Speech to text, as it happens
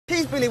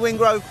Billy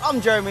Wingrove, I'm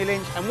Jeremy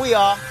Lynch, and we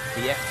are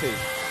the F2.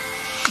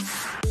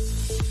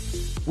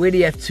 We're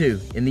the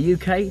F2. In the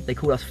UK, they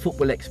call us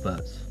football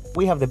experts.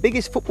 We have the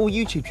biggest football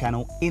YouTube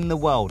channel in the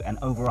world, and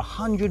over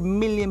 100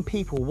 million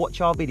people watch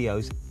our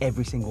videos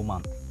every single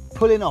month,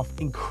 pulling off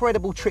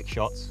incredible trick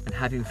shots And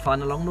having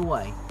fun along the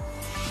way.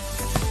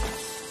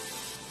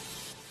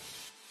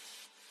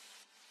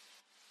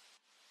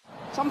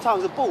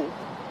 Sometimes the ball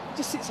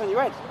just sits on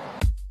your head.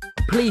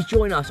 Please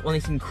join us on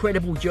this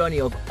incredible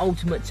journey of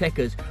Ultimate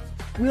Techers.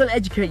 We'll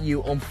educate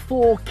you on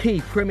 4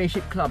 key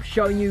Premiership clubs,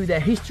 showing you their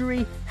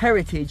history,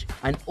 heritage,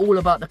 and all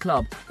about the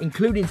club,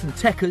 including some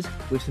Techers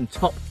with some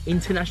top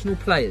international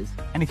players.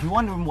 And if you're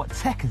wondering what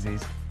Techers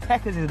is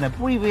an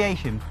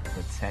abbreviation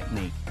for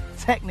technique.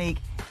 Technique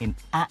in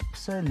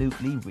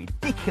absolutely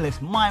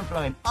ridiculous,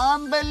 mind-blowing,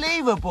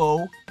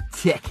 unbelievable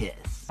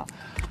Techers.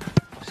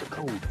 What's it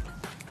called?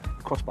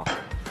 Crossbar.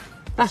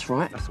 That's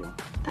right. That's the one.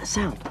 That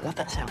sound. I love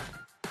that sound.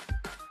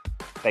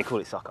 They call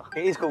it soccer.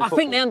 It is called I football.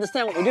 think they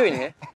understand what we're doing here.